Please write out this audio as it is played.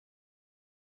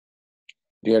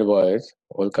Dear boys,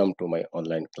 welcome to my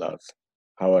online class.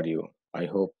 How are you? I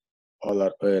hope all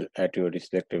are well at your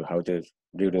respective houses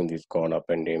during this corona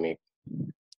pandemic.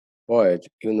 Boys,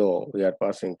 you know we are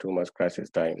passing too much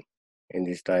crisis time. In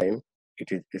this time,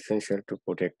 it is essential to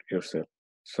protect yourself.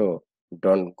 So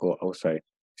don't go outside.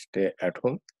 Stay at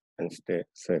home and stay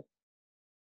safe.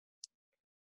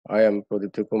 I am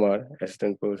Pradipta Kumar,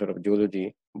 Assistant Professor of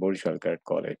Geology, Borishal Cadet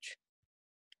College.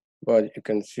 But you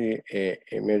can see a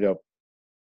image of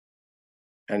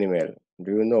animal.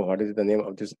 Do you know what is the name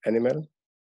of this animal?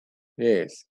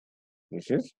 Yes,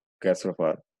 this is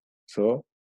grasshopper. So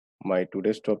my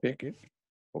today's topic is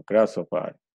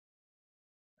grasshopper,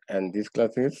 and this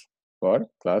class is for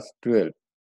class 12.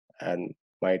 And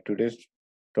my today's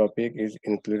topic is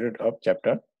included of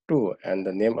chapter 2, and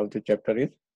the name of the chapter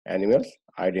is Animals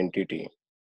Identity.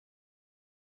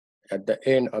 At the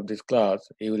end of this class,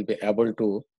 you will be able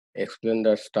to explain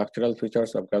the structural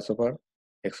features of grasshopper,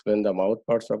 explain the mouth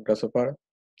parts of grasshopper,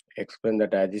 explain the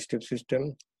digestive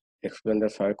system, explain the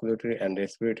circulatory and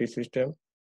respiratory system,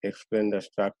 explain the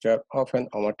structure of an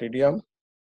ommatidium,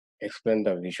 explain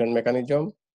the vision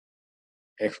mechanism,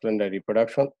 explain the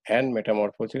reproduction and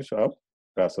metamorphosis of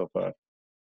grasshopper.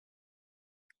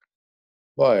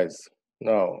 Boys,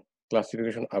 now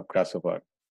classification of grasshopper.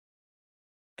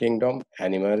 Kingdom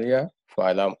Animalia,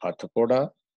 phylum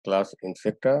Arthropoda, class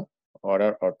Insecta,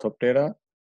 order Orthoptera,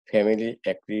 family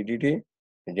Acrididae,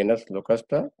 genus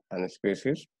Locusta, and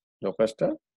species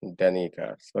Locusta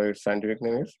danica. So its scientific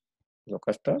name is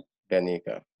Locusta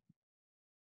danica.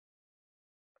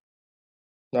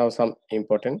 Now some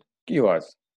important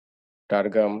keywords: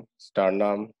 targum,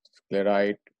 sternum,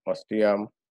 sclerite, ostium,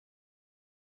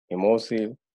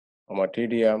 hemosil,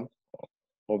 ommatidium,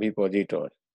 ovipositor.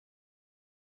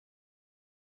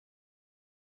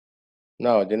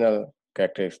 Now general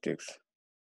characteristics.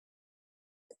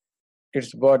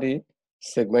 Its body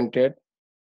segmented,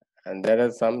 and there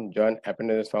are some joint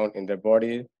appendages found in their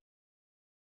body.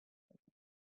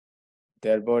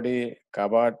 Their body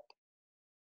covered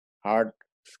hard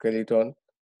skeleton.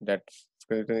 That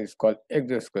skeleton is called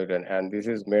exoskeleton, and this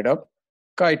is made of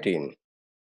chitin.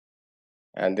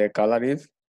 And their color is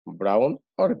brown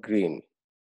or green.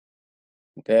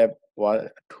 They have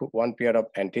one pair of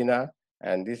antenna,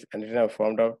 and this antenna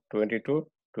formed of 20 to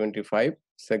 25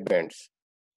 segments.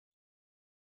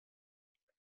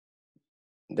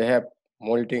 They have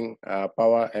molting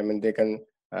power. I mean, they can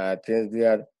change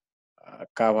their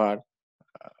cover,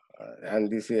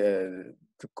 and this is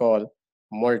called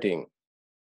molting.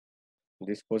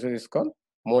 This process is called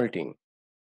molting.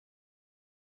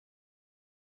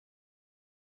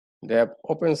 They have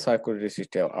open circulatory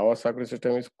system. Our circulatory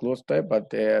system is closed type, but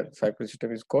their circulatory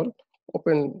system is called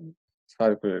open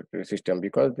circulatory system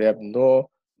because they have no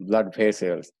blood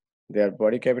vessels. Their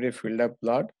body cavity filled up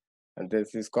blood, and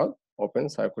this is called open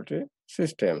circulatory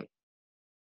system.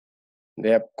 They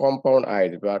have compound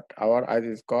eyes, but our eyes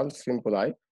is called simple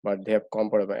eye, but they have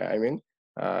compound. I mean,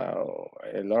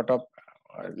 a lot of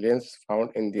lens found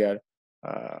in their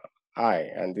uh, eye,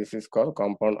 and this is called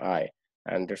compound eye.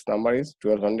 And this number is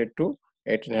 1200 to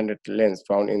 1800 lens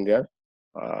found in their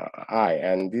eye,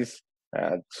 and this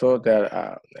so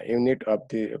their unit of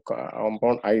the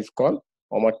compound eye is called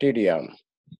ommatidium.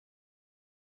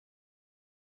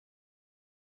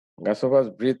 Grasshoppers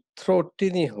breathe through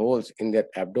tiny holes in their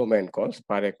abdomen called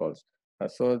spiracles.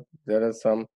 So there are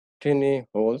some tiny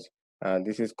holes.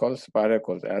 This is called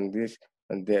spiracles, and this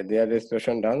their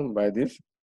respiration done by this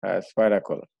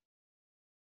spiracle.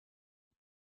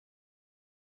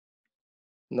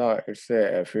 Now it's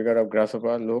a figure of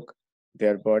grasshopper. Look,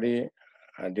 their body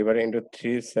divided into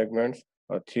three segments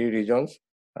or three regions.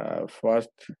 First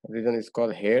region is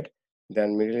called head,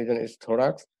 then middle region is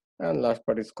thorax, and last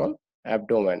part is called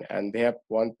abdomen. And they have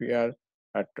one pair,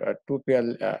 two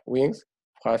pair wings.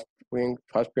 First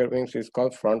pair wings is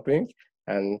called front wings,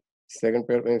 and second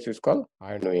pair wings is called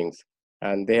hind wings.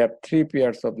 And they have three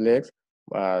pairs of legs.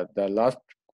 The last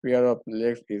pair of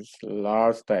legs is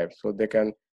large type, so they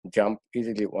can jump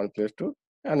easily one place to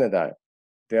another.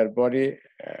 Their body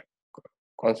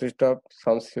consists of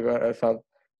some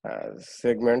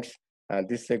segments, and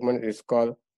this segment is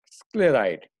called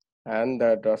sclerite, and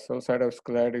the dorsal side of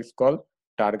sclerite is called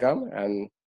targum, and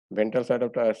ventral side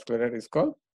of the sclerite is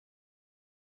called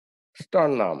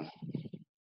sternum.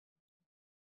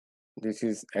 This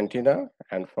is antenna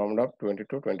and formed of 20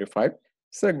 to 25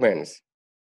 segments.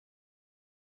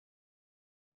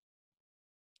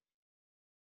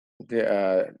 This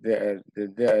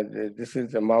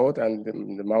is the mouth, and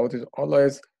the mouth is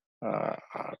always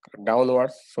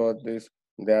downwards. So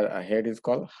their head is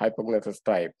called hypognathous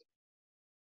type.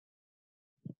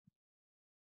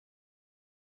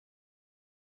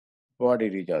 body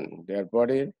region. Their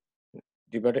body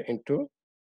divided into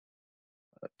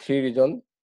three regions: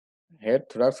 head,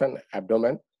 thorax, and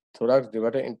abdomen. Thorax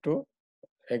divided into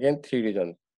again three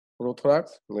regions: prothorax,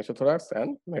 mesothorax, and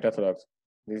metathorax.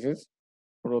 This is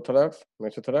prothorax,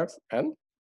 mesothorax, and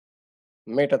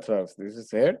metathorax. This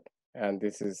is head, and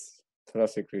this is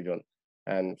thoracic region.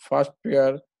 And first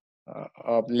pair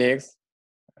of legs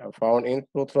found in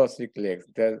prothoracic legs.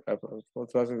 There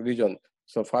prothoracic region.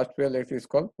 So first pair legs is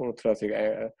called prothoracic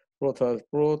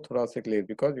leg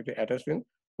because it is attached in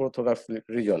prothoracic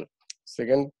region.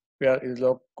 Second pair is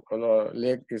of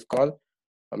leg is called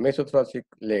mesothoracic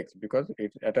legs because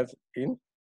it attached in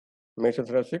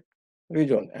mesothoracic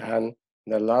region, and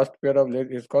the last pair of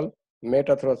legs is called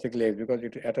metathoracic legs because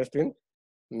it is attached in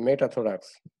metathorax.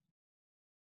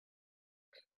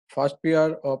 First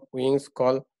pair of wings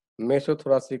called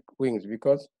mesothoracic wings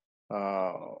because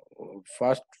uh,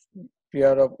 first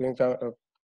pair of wings are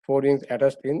four wings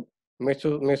attached in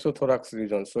mesothorax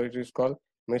region, so it is called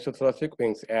mesothoracic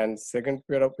wings, and second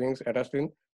pair of wings attached in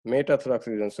metathorax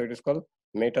region, so it is called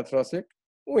metathoracic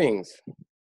wings.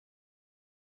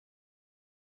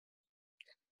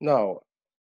 Now,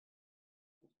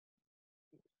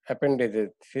 appendages,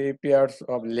 three pairs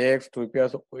of legs, two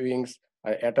pairs of wings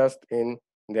are attached in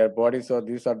their body. So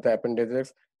these are the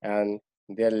appendages, and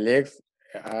their legs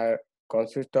are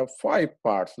consist of five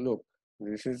parts. Look,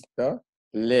 this is the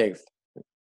legs.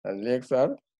 And legs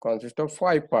are consist of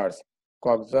five parts: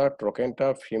 coxa,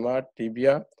 trochanter, femur,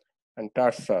 tibia, and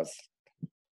tarsus.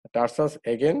 Tarsus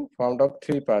again formed of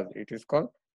three parts. It is called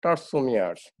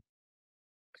tarsomeres.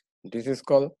 This is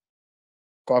called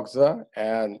coxa,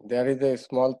 and there is a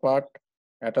small part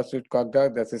attached with coxa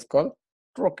that is called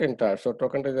trochanter. So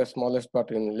trochanter is the smallest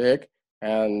part in leg,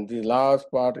 and the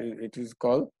last part it is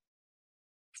called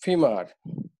femur.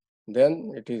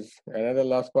 Then it is another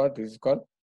last part. This is called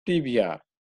tibia,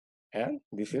 and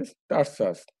this is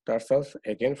tarsus. Tarsus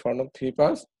again formed of three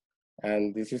parts,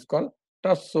 and this is called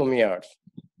tarsomeres.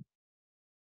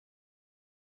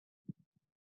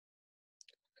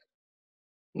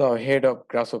 Now, head of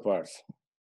grasshoppers.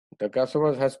 The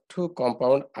grasshopper has two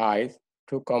compound eyes,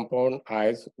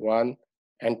 one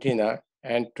antenna,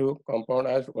 and two compound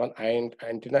eyes, one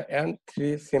antenna, and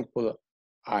three simple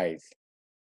eyes.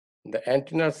 The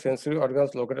antenna sensory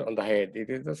organs located on the head. It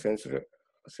is the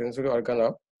sensory organ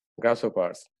of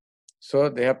grasshoppers. So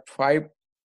they have five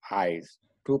eyes,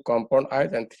 two compound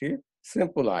eyes, and three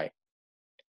simple eye.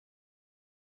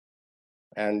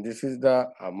 And this is the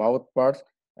mouth part.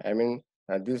 I mean,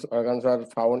 these organs are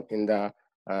found in the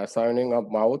surrounding of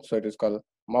mouth, so it is called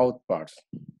mouth parts.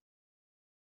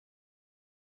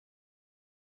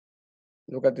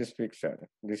 Look at this picture.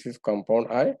 This is compound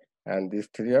eye, and these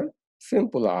three are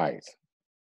simple eyes.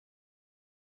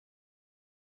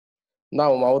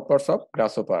 Now, mouth parts of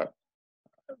grasshopper.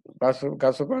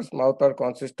 Grasshopper's mouth part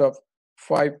consists of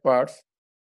five parts: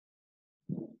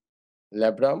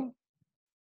 labrum,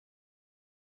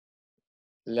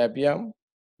 labium,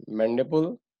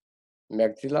 mandible,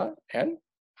 maxilla, and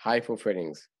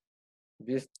hypopharynx.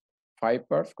 These five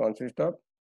parts consist of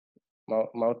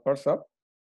mouth parts of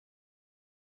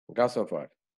grasshopper.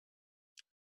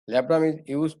 Labrum is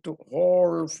used to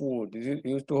hold food. This is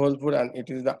used to hold food, and it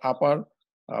is the upper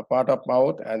part of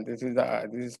mouth, and this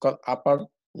is called upper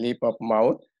lip of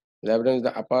mouth. Labrum is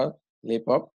the upper lip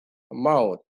of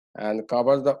mouth and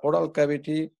covers the oral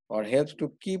cavity or helps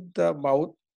to keep the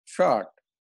mouth shut.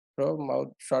 So mouth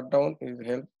shutdown is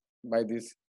helped by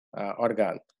this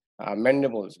organ.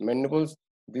 Mandibles.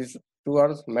 These two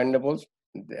are mandibles.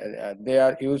 They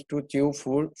are used to chew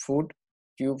food.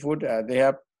 They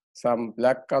have some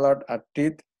black colored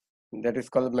teeth that is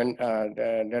called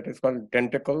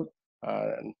denticle.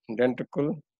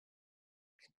 Denticle.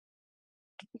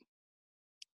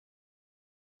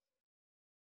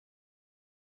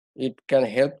 It can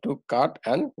help to cut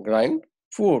and grind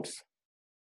foods.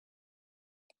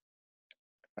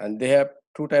 And they have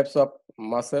two types of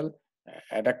muscle: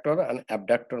 adductor and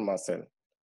abductor muscle.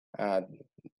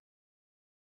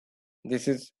 This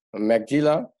is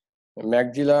maxilla.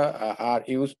 Maxilla are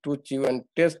used to chew and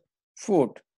taste food.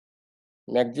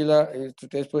 Maxilla is to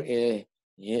taste food. A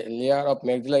layer of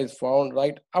maxilla is found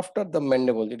right after the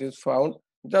mandible. It is found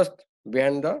just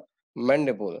behind the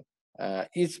mandible.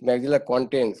 Each maxilla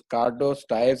contains cardo,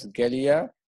 stapes, gallia,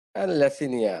 and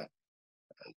lacinia.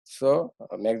 So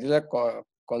maxilla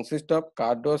consists of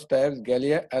cardo, stapes,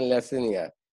 gallia, and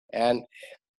lacinia, and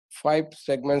five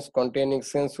segments containing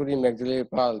sensory maxillary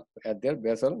pulp at their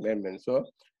basal membrane. So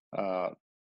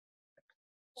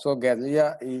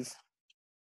gallia is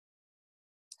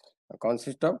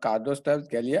consists of cardo, stapes,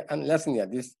 gallia, and lacinia.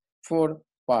 These four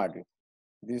part.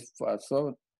 This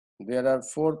so there are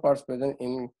 4 parts present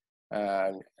in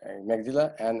uh,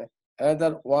 maxilla, and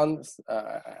another one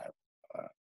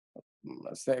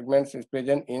segments is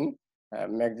present in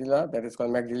maxilla, that is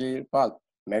called maxillary pulp.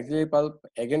 Maxillary pulp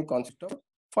again consists of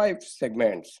 5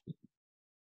 segments.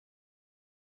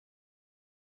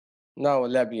 Now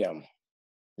labium.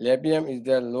 Labium is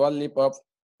the lower lip of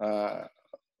uh,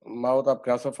 mouth of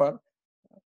grasshopper.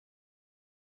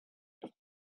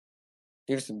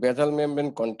 Its basal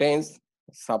membrane contains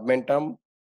submentum,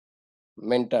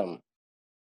 mentum,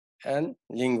 and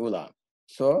lingula.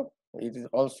 So it is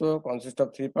also consists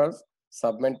of 3 parts: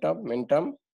 submentum,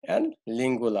 mentum, and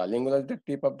lingula. Lingula is the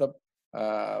tip of the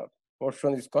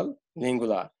portion is called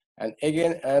lingula. And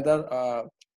again another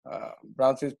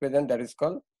branch is present, that is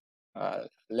called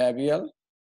labial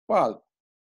pulp.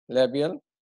 Labial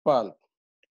pulp.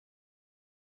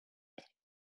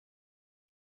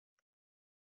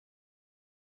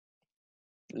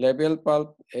 Labial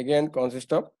pulp again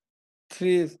consists of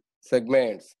 3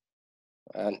 segments,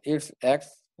 and it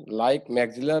acts like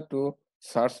maxilla to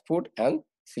search food and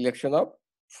selection of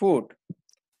food.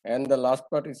 And the last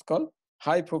part is called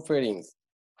hypopharynx.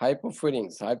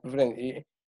 Hypopharynx.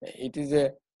 It is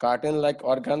a curtain-like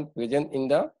organ present in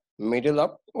the middle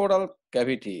of oral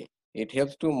cavity. It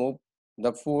helps to move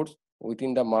the foods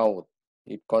within the mouth.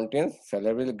 It contains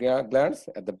salivary glands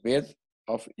at the base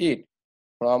of it,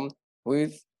 from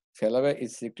which saliva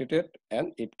is secreted,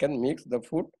 and it can mix the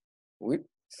food with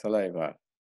saliva.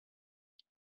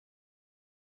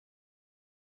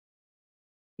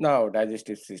 Now,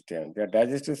 digestive system. The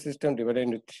digestive system divided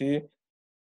into 3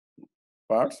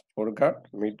 parts: foregut,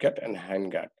 midgut, and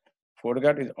hindgut.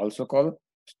 Foregut is also called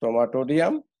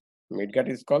stomatodium, midgut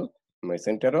is called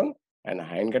mesenteron, and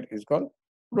hindgut is called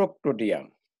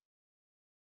proctodium.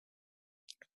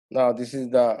 Now, this is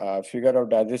the figure of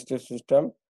digestive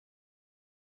system.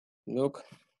 Look,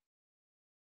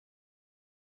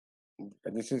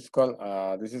 this is called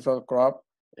crop.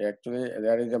 Actually,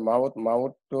 there is a mouth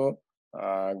to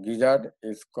gizzard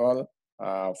is called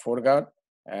foregut,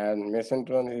 and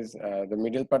mesenteron is the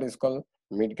middle part is called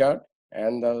midgut,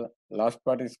 and the last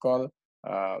part is called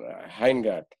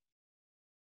hindgut.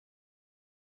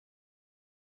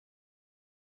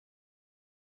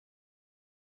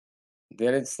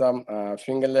 There is some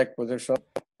finger-like projection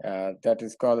that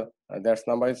is called that's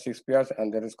number is 6 pairs,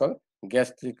 and that is called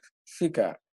gastric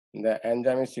ceca. The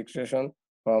enzyme is secretion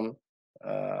from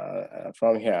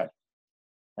here,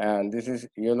 and this is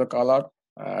yellow colored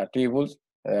tubules.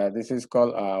 This is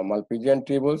called Malpighian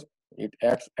tubules. It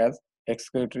acts as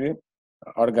excretory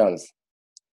organs,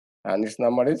 and its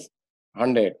number is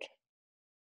 100.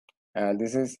 And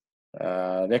this is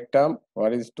rectum,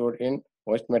 what is stored in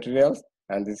waste materials,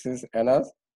 and this is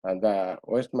anus, and the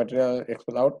waste material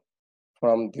expelled out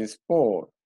from this pore.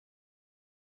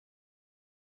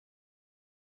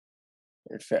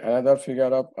 It's another figure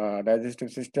of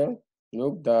digestive system.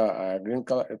 Look, the green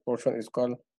color portion is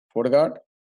called foregut,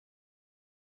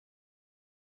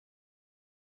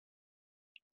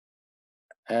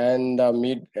 and the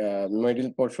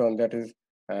middle portion, that is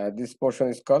this portion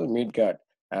is called midgut.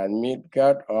 And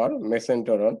midgut or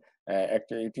mesenteron,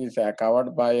 actually it is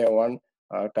covered by one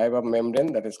type of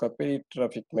membrane that is called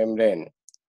peritrophic membrane.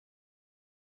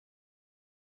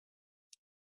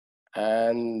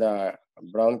 And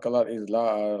brown color is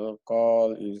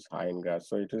called is hindgut,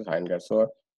 so it is hindgut. So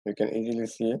you can easily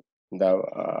see the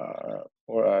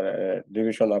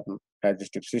division of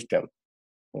digestive system: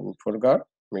 foregut,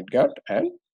 midgut,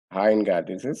 and hindgut.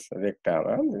 This is rectum,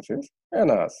 and this is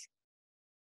anus.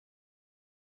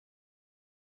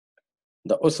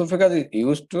 The esophagus is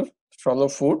used to swallow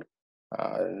food.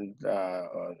 The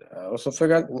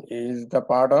esophagus is the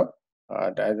part of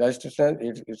digestion.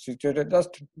 It is situated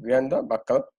just behind the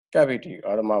buccal cavity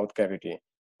or mouth cavity.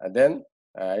 And then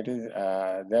it is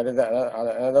there is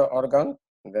another organ,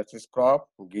 that is crop,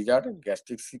 gizzard,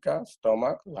 gastric ceca,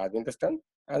 stomach, large intestine,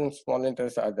 and small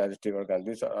intestine are digestive organs.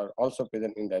 These are also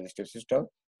present in digestive system.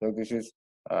 So this is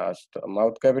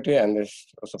mouth cavity and this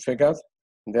esophagus.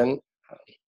 Then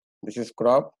this is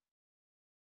crop,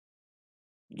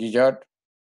 gizzard.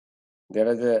 There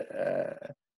is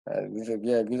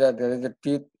gizzard. There is a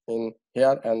teeth in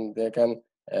here, and they can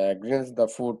grind the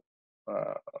food.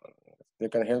 Uh, they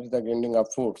can help the grinding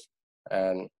of foods.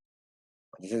 And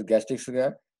this is gastric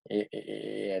sugar.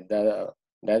 The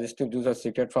digestive juice are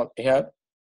secreted from here,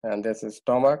 and this is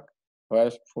stomach, where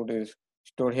food is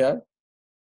stored here.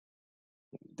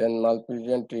 Then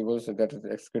Malpighian tubules, that is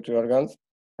excretory organs,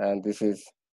 and this is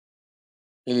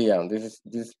ileum.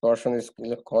 This portion is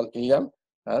called ileum,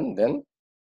 and then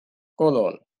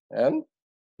colon, and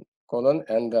colon,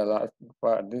 and the last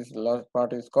part, this last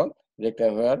part is called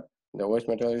rectum, where the waste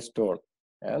material is stored,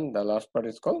 and the last part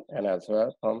is called anus,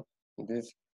 where from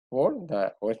this pore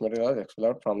the waste material is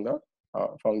expelled from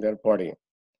their body.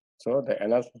 So the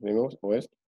anus removes waste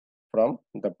from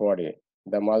the body.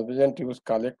 The malpighian tubules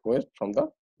collect waste from the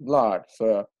blood.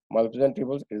 So malpighian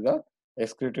tubules is the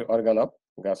excretory organ of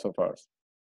grasshoppers.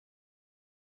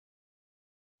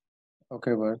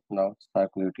 Okay, but now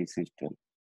circulatory system.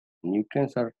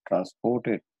 Nutrients are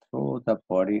transported through the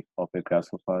body of a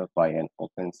grasshopper by an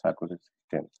open circulatory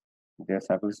system. Their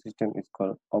circulatory system is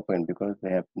called open because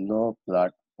they have no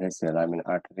blood vessel, I mean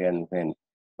artery and vein.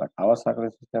 But our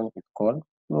circulatory system is called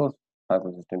closed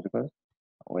circulatory system because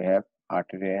we have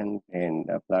artery and vein.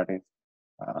 The blood is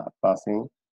passing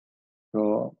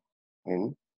through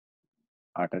in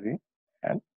artery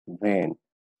and vein,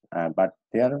 but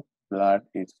their blood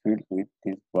is filled with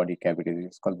this body cavity.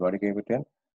 It's called body cavity,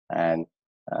 and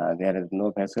there is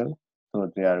no vessel,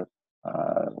 so this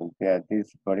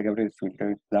body cavity is filled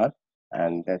with blood,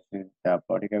 and that is the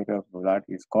body cavity of blood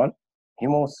is called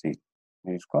hemocyte.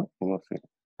 This is called hemocyte,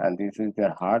 and this is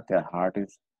their heart. Their heart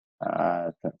is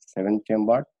seven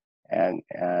chambered, and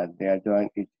they are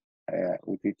joined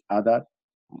with each other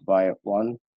by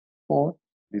one pore.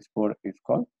 This pore is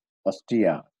called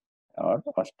ostia or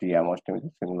ostium. Ostium is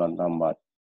a singular number.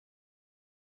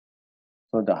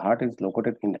 So the heart is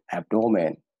located in the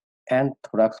abdomen, and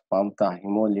thorax pumps the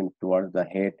hemolymph towards the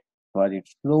head, where it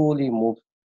slowly moves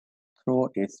through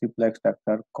a ship-like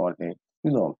structure called a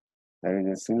coelom. There is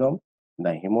a coelom. The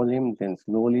hemolymph then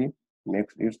slowly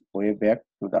makes its way back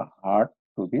to the heart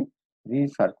to be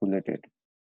recirculated.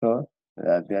 So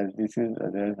there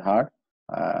is heart.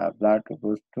 Blood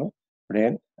goes to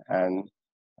brain and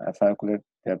circulate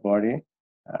the body.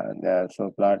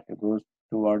 So blood goes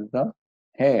towards the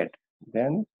head.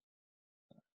 Then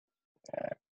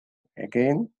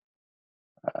again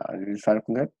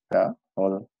recirculate the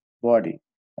whole body.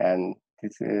 And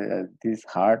this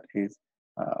heart is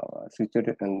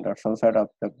situated in the dorsal side of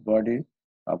the body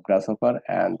of grasshopper,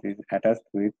 and is attached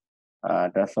with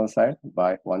dorsal side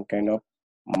by one kind of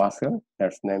muscle.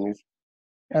 That's name is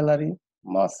alary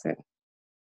muscle,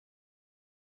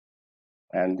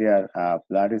 and their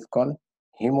blood is called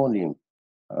hemolymph.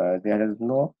 There is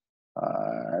no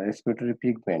respiratory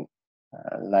pigment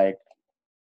like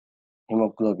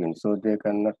hemoglobin, so they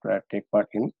cannot take part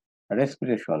in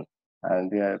respiration,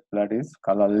 and their blood is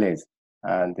colorless,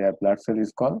 and their blood cell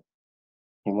is called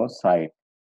hemocyte,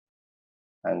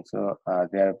 and so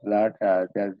this blood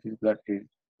is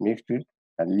mixed with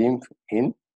lymph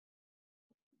in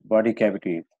body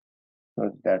cavities,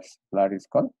 so that blood is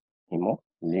called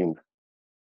hemolymph.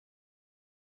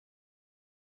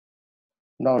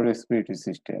 Now respiratory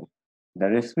system. The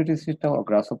respiratory system of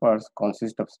grasshoppers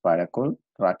consists of spiracle,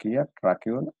 trachea,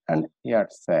 tracheole, and air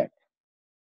sac.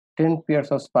 10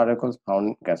 pairs of spiracles found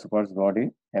in grasshopper's body.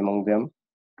 Among them,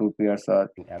 2 pairs are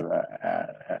in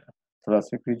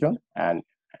thoracic region and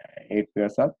 8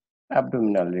 pairs are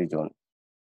abdominal region.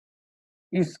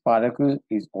 If spiracle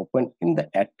is open in the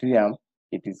atrium,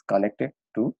 it is connected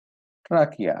to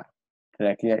trachea.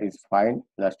 Trachea is fine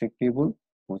elastic tubule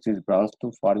which is branched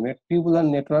to form a tubular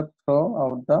network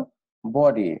throughout the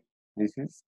body. This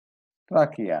is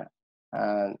trachea,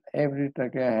 and every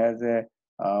trachea has a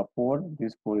pore.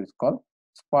 This pore is called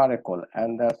spiracle,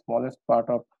 and the smallest part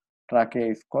of trachea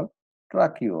is called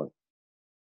tracheole.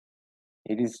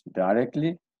 It is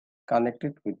directly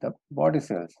connected with the body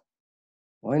cells.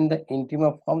 When the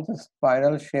intima forms a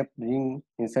spiral-shaped ring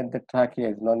inside the trachea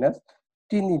is known as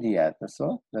ctenidia.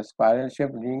 So the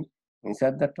spiral-shaped ring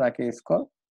inside the trachea is called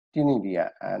ctenidia,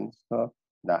 and so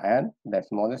the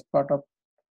smallest part of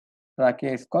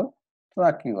trachea is called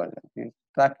tracheole. This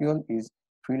tracheole is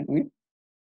filled with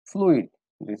fluid.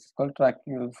 This is called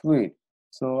tracheal fluid.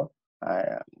 So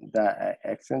the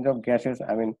exchange of gases,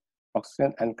 I mean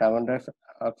oxygen and carbon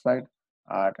dioxide,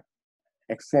 are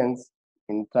exchanged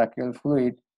in tracheal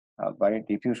fluid by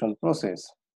diffusion process.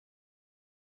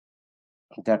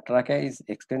 The trachea is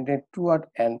extended toward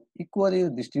an equally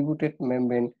distributed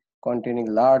membrane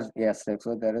containing large air sacs.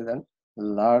 So there is a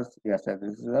large air sac.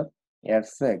 This is a air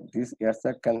sac. This air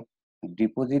sac can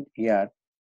deposit air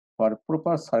for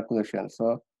proper circulation.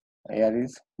 So air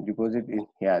is deposited in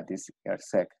here, this air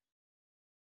sac.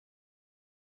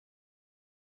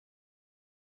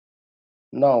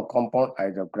 Now compound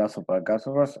eyes of grasshopper.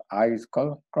 Grasshopper's eye is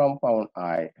called compound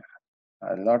eye.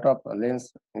 A lot of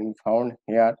lens is found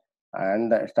here,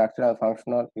 and the structural and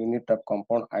functional unit of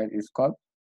compound eye is called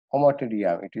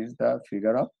ommatidium. It is the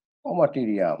figure of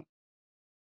ommatidium,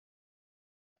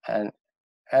 and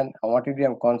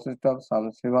ommatidium consists of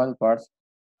some several parts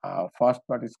first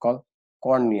part is called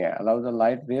cornea, allows the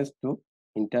light rays to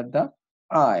enter the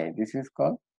eye. This is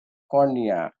called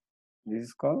cornea. This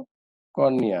is called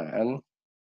cornea, and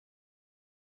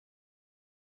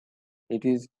it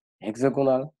is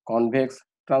hexagonal, convex,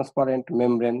 transparent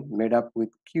membrane made up with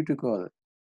cuticle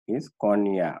is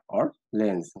cornea or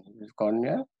lens. This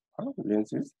cornea or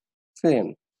lens is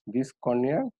same. This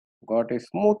cornea got a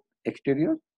smooth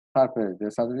exterior surface.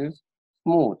 The surface is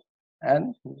smooth,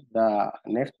 and the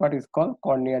next part is called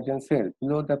corneagen cell.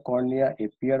 Below the cornea, a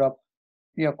pair of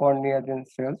pure corneagen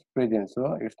cells present.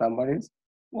 So its number is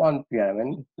one pair,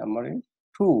 and number is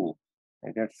two.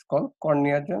 And that's called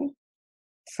corneagen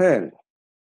cell.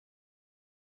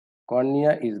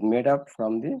 Cornea is made up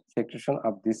from the secretion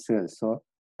of this cell. So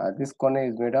this cornea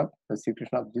is made up the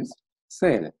secretion of this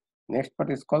cell. Next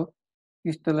part is called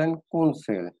crystalline cone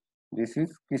cell. This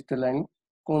is crystalline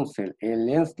cone cell. A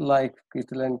lens-like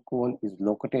crystalline cone is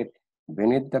located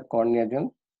beneath the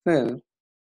corneagen cell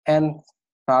and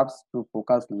serves to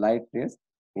focus light rays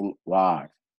inward.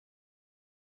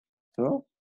 So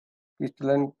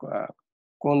crystalline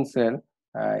cone cell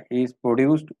is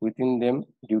produced within them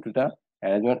due to the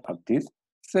arrangement of these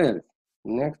cells.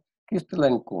 Next,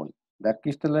 crystalline cone. The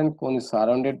crystalline cone is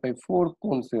surrounded by four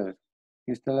cone cells.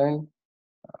 Crystalline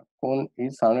cone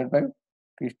is surrounded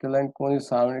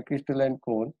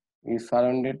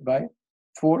by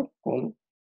four cone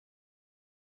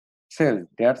cells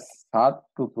that serve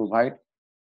to provide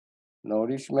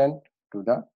nourishment to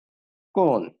the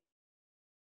cone.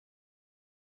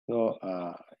 So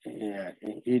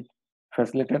it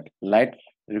facilitated light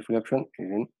reflection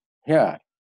in here.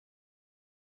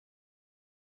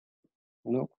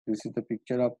 Look, this is the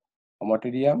picture of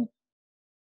ommatidium,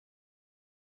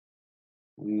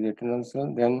 the retinal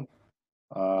cell. Then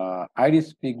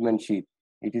iris pigment sheath.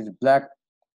 It is black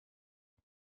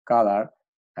color.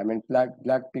 I mean, black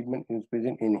pigment is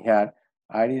present in here.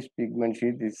 Iris pigment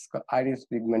sheath. This is called iris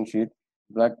pigment sheath.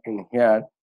 Black in here.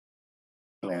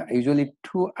 Usually,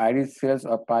 two iris cells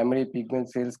or primary pigment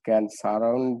cells can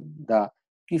surround the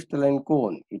crystalline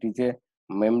cone. It is a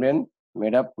membrane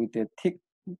made up with a thick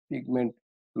pigment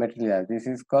material. This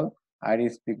is called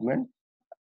iris pigment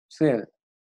cell.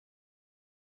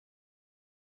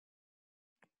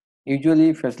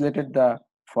 Usually facilitated the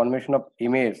formation of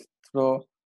image through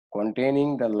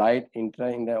containing the light enter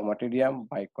in the ommatidium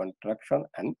by contraction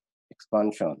and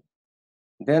expansion.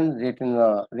 Then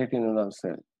retinal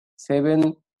cell.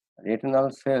 7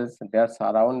 retinal cells that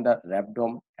surround the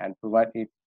rhabdom and provide it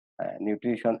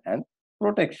nutrition and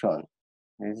protection.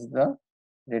 This is the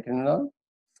retinal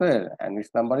cell, and its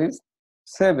number is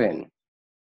 7.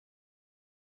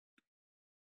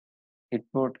 It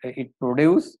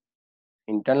produces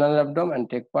internal rhabdom and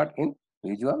take part in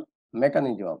visual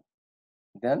mechanism.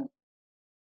 Then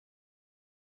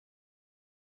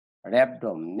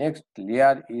rhabdom. Next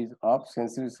layer is of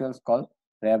sensory cells called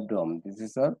rhabdom. This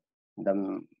is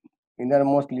the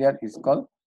innermost layer is called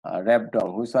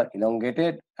rhabdom, which are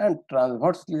elongated and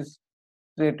transversely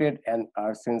striated and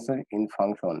are sensory in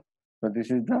function. So this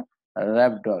is the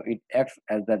rhabdom. It acts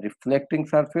as the reflecting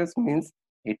surface, means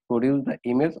it produces the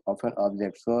image of an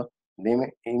object. So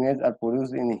the image are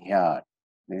produced in here.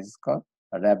 This is called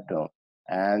rhabdom.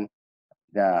 And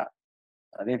the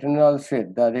retinal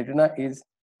sheet. The retina is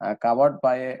covered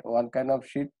by one kind of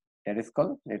sheet that is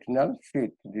called retinal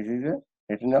sheet. This is a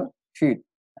retinal sheet.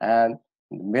 And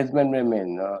basement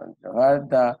membrane, where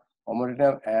the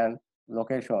ommatidium and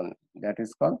location, that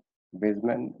is called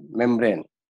basement membrane.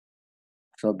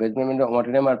 So basement membrane and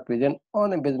ommatidium are present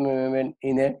on a basement membrane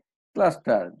in a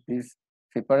cluster. This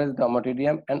separates the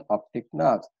ommatidium and optic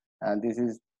nerves, and this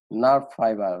is nerve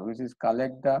fiber, which is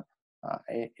collect the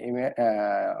image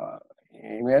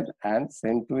and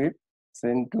send to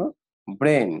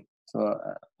brain. So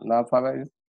nerve fiber is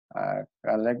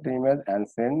collect the image and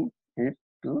send it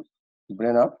to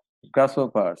brain of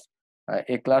grasshoppers.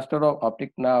 A cluster of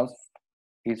optic nerves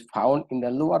is found in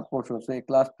the lower portion. So a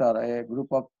cluster, a group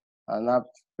of nerves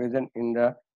present in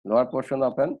the lower portion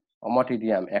of an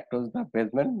ommatidium across the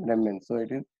basement membrane. So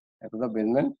it is across the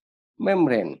basement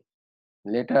membrane.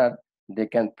 Later, they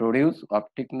can produce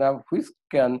optic nerve, which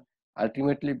can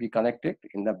ultimately be connected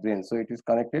in the brain. So it is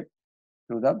connected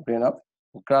to the brain of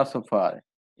grasshopper.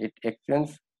 It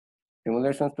exchanges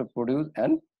stimulations to produce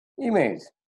an image.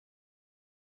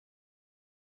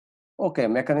 Okay,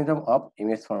 mechanism of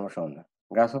image formation.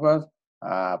 Grasshoppers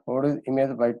produce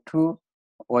image by two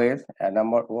ways.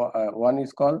 Number one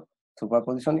is called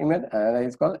superposition image, and another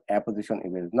is called apposition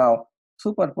image. Now,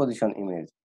 superposition image.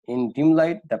 In dim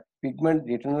light, the pigment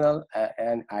retinal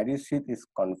and iris sheath is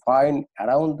confined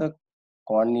around the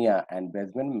cornea and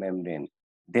basement membrane.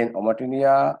 Then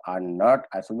ommatidia are not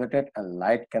isolated and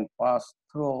light can pass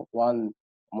through one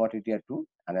ommatidia to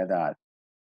another.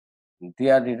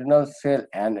 Their retinal cell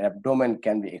and abdomen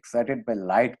can be excited by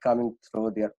light coming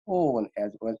through their own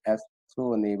as well as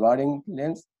through neighboring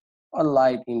lens, or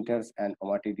light enters an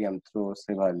ommatidium through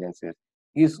several lenses.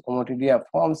 Each ommatidia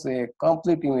forms a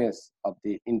complete image of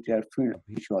the entire field of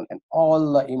vision, and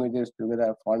all the images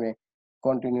together form a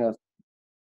continuous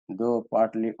though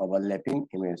partly overlapping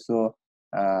image. So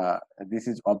this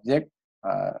is object,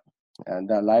 uh, and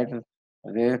the light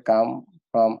ray come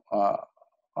from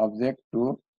object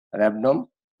to rhabdom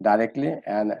directly,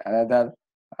 and another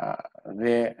uh,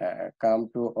 ray come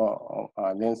to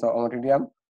lens of ommatidium,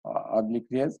 oblique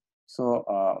rays.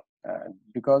 So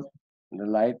because the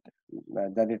light,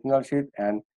 the retinal sheath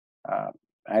and uh,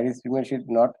 iris pigment sheath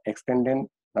not extended,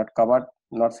 not covered,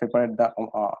 not separate the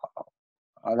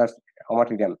other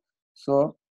ommatidium.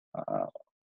 So uh,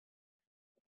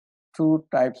 two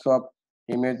types of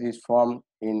image is formed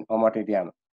in ommatidium.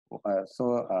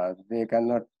 They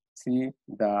cannot see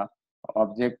the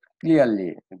object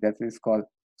clearly. That is called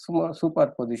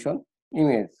superposition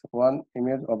image. One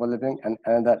image overlapping and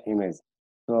another image.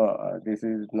 So this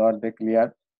is not the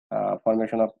clear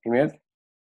formation of image.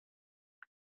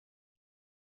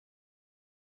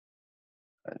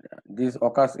 This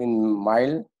occurs in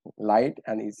mild light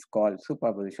and is called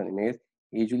superposition image.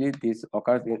 Usually this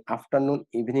occurs in afternoon,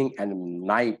 evening and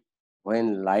night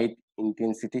when light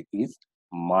intensity is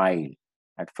mild.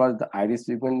 At first, the iris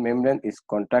pigment membrane is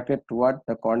contracted toward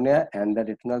the cornea and the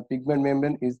retinal pigment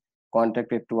membrane is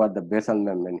contracted toward the basal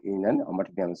membrane in an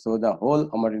ommatidium. So the whole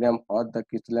ommatidium or the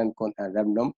crystalline cone and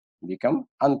rhabdom become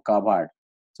uncovered.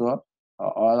 So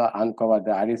all are uncovered,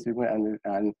 the iris pigment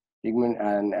and pigment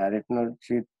and retinal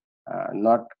sheath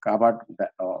not covered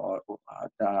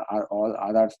are all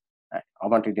others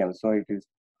ommatidium, so it is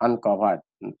uncovered.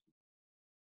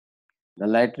 The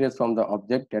light rays from the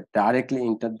object that directly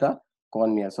enter the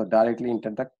cornea. So directly enter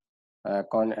the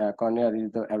cornea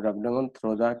is the abdomen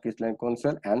through the crystalline cone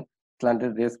cell, and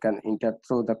slanted rays can enter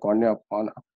through the cornea on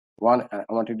one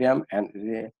ommatidium and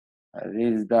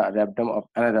reach the rhabdom of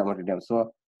another ommatidium.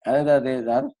 So another rays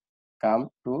are come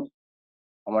to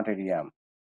ommatidium.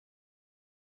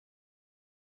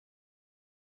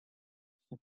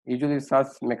 Usually such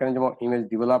mechanism of image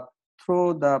developed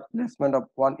through the placement of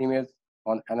one image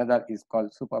on another is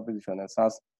called superposition, and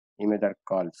such images are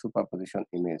called superposition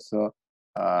image. So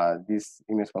this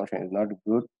image function is not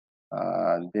good.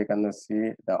 They cannot see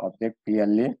the object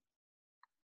clearly.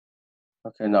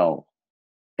 Okay, now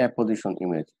apposition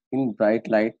image. In bright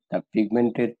light, the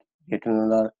pigmented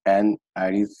retinal and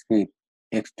iris sheath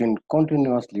extend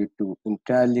continuously to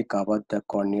entirely cover the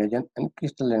cornea and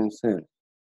crystalline cells.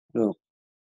 So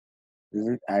this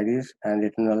is iris and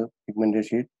retinal pigmented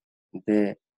sheath.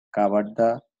 They covered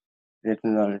the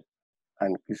retinal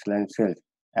and crystalline cells.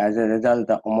 As a result,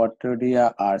 the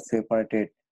ommatidia are separated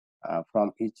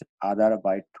from each other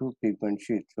by two pigment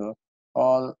sheets. So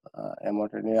all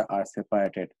ommatidia are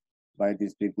separated by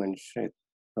this pigment sheet.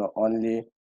 So only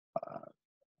uh,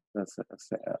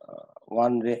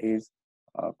 one ray is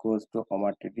goes to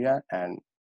ommatidia and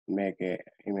make a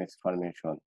image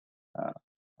formation. Uh,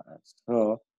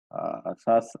 so,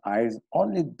 such eyes,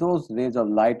 only those rays of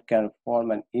light can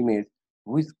form an image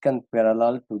which can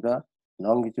parallel to the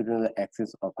longitudinal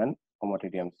axis of an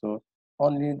ommatidium. So,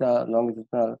 only the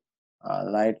longitudinal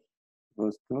light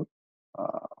goes to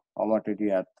uh,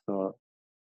 ommatidia through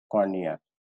cornea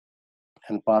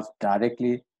and pass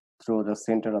directly through the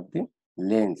center of the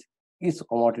lens. Each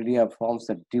ommatidia forms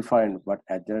a different but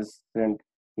adjacent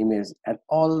image, and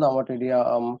all the ommatidia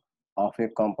of a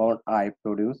compound eye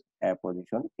produce a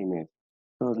position image.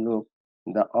 So look,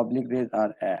 the oblique rays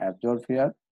are absorbed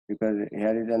here because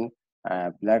here is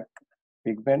an black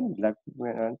pigment. Black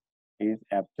pigment is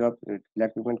absorbed.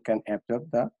 Black pigment can absorb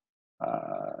the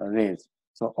rays.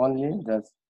 So only the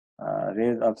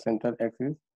rays of central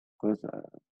axis goes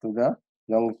to the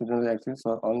longitudinal axis.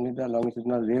 So only the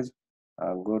longitudinal rays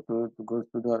goes to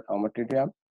the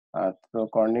ommatidium through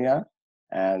cornea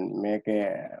and make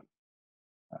a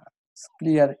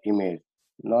clear image,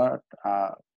 not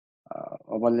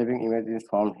overlapping image is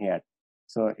formed here.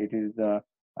 So it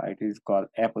is called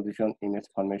apposition image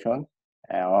formation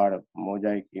or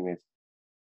mosaic image.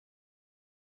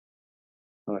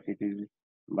 So it is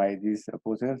by this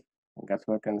process,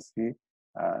 Grasshopper can see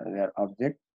their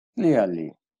object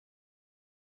clearly.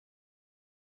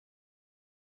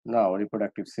 Now,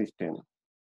 reproductive system.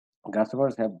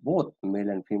 Grasshoppers have both male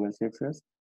and female sexes.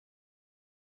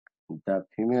 The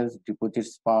females deposit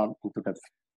sperm into the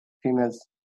female's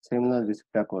seminal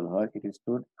receptacle where it is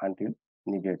stored until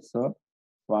needed. So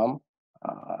sperm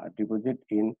deposit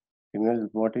in female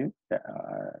body.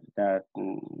 The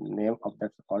name of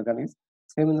that organ is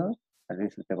seminal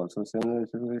receptacle. So seminal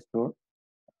receptacle is stored.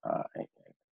 Uh,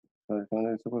 so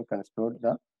seminal receptacle can store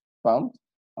the sperm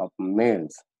of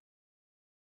males.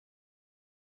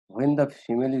 When the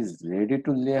female is ready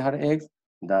to lay her eggs,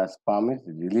 the sperm is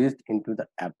released into the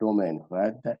abdomen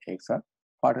where the eggs are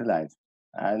fertilized.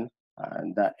 And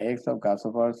the eggs of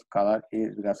grasshoppers color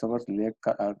is grasshoppers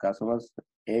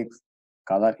eggs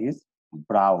color is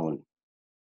brown.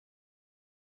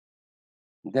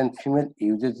 Then female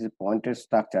uses a pointed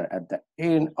structure at the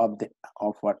end of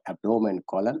her abdomen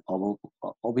called an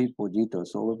ovipositor.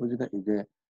 So ovipositor is a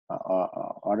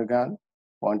organ,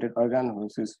 pointed organ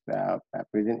which is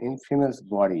present in female's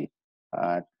body.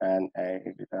 What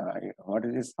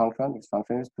is its function? Its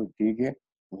function is to dig a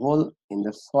hole in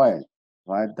the soil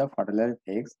where the fertilized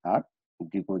eggs are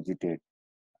deposited.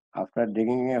 After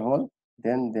digging a hole,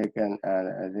 then they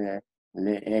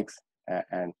lay eggs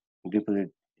and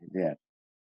deposit there.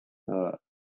 So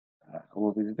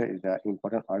ovipositor is the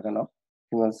important organ of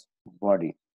female's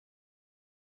body.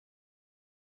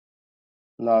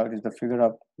 Now it is the figure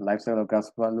of life cycle of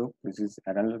grasshopper. Look, this is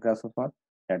adult grasshopper,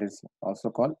 that is also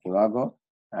called imago,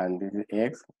 and this is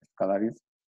eggs. Its color is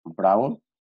brown,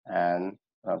 and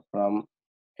from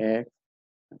egg,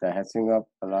 the hatching of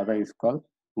larva is called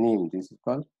nymph. This is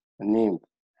called nymph,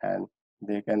 and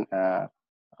they can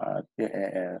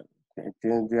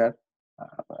change their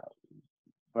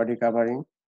body covering.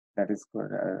 That is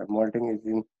molting is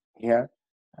in here.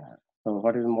 So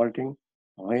what is molting?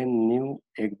 When new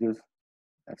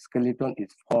exoskeleton is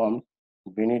formed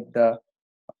beneath the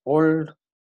old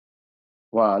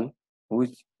one,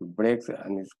 which breaks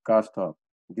and is cast off.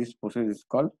 This process is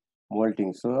called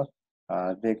molting. So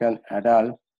they can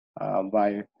adult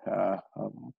by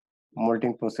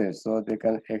molting process. So they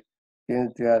can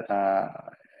change their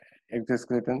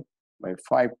exoskeleton by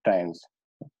 5 times.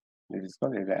 This is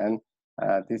called, and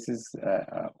this is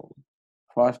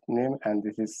first name, and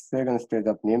this is second stage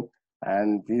of name,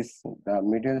 and this the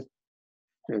middle,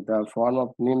 the form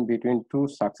of name between two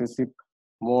successive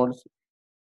modes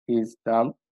is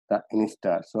termed the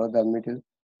instar. So the middle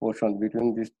portion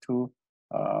between these two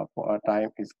time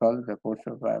is called the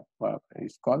portion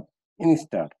is called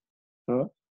instar.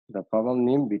 So the problem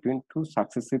name between two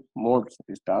successive modes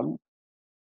is termed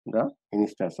the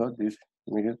instar. So this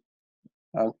middle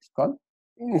is called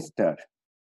instar.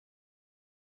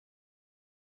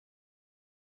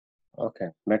 Okay,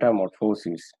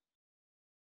 metamorphosis.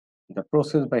 The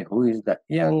process by which the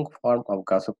young form of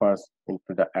grasshoppers into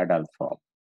the adult form.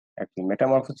 Actually,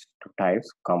 metamorphosis two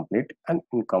types: complete and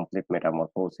incomplete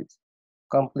metamorphosis.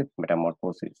 Complete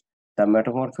metamorphosis. The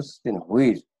metamorphosis in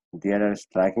which there are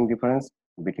striking difference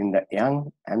between the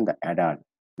young and the adult.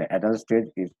 The adult stage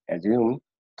is assumed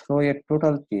through a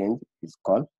total change is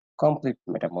called complete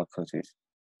metamorphosis.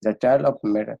 The child of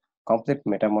complete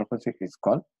metamorphosis is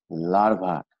called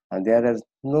larva, and there is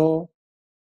no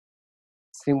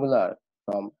similar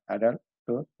from adult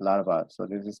to larva. So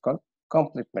this is called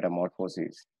complete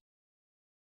metamorphosis.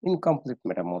 Incomplete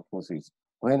metamorphosis.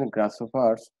 When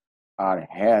grasshoppers are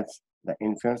hatched, the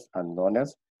infants are known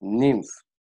as nymphs.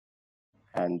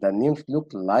 And the nymphs look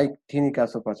like teeny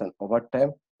grasshoppers and over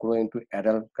time grow into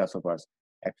adult grasshoppers.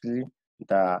 Actually,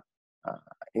 the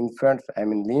infants,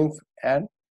 nymph and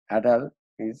adult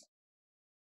is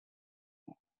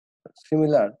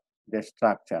similar, their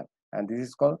structure. And this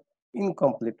is called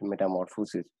incomplete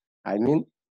metamorphosis. I mean,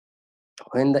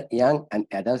 when the young and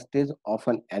adult stage of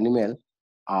an animal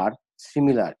are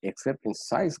similar except in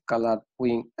size, color,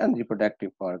 wing, and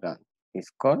reproductive organ,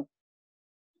 is called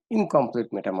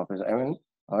incomplete metamorphosis. I mean,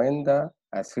 when the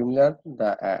similar,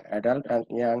 the adult and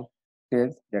young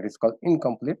stage, that is called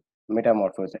incomplete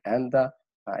metamorphosis, and the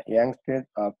young stage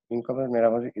of incomplete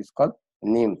metamorphosis is called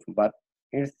nymph, but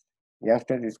its young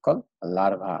stage is called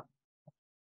larva.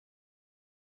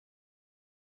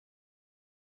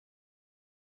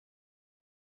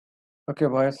 Okay,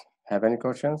 boys, have any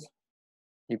questions?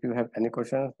 If you have any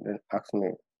questions, then ask me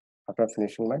after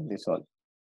finishing my lesson.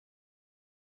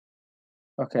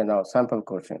 Okay, now sample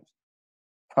questions.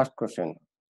 First question: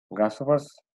 grasshoppers'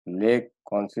 leg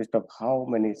consists of how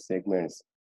many segments?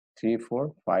 3,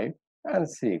 4, 5, and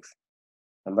 6.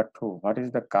 Number 2, what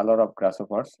is the color of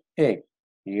grasshopper's egg?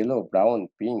 Yellow, brown,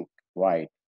 pink, white.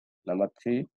 Number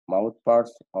 3, mouth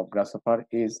parts of grasshopper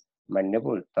is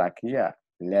mandible, trachea,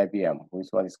 labium. Which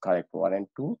one is correct? 1 and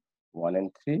 2, 1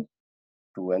 and 3,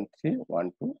 2 and 3,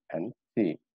 1, 2, and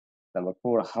 3. Number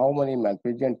 4, how many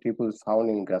Malpighian triples found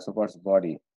in grasshopper's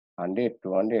body? 100,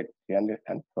 200, 300,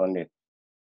 and 400.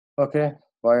 Okay,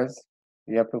 boys,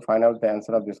 You have to find out the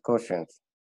answer of these questions.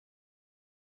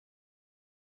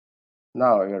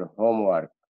 Now your homework.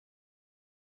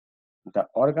 The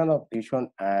organ of vision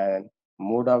and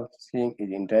mode of seeing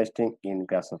is interesting in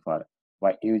grasshopper.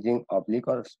 By using oblique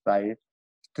or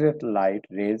straight light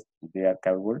rays, they are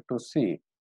capable to see.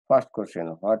 First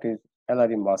question, what is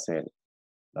LRE muscle?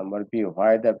 Number B,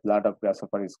 why the blood of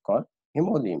grasshopper is called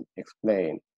hemolymph?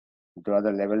 Explain. Draw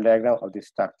the level diagram of the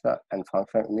structure and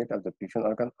functional unit of the vision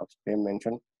organ of same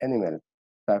mentioned animal.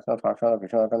 Structure and function of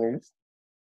vision organ is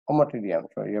omoterium.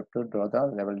 So you have to draw the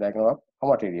level diagram of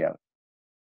omoterium.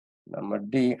 Number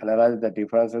D, analyze the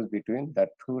differences between the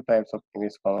two types of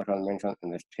image formation mentioned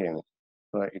in the stem.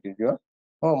 So it is your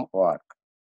homework.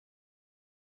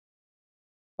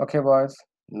 Okay, boys.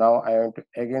 Now I want to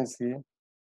again see.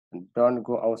 Don't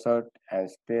go outside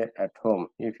and stay at home.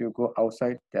 If you go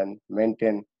outside, then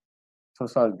maintain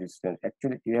social distance.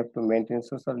 Actually, you have to maintain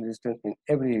social distance in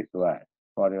everywhere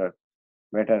for your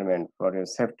betterment, for your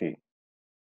safety.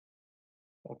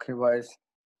 Okay, boys.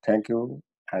 Thank you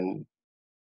and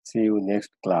see you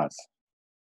next class.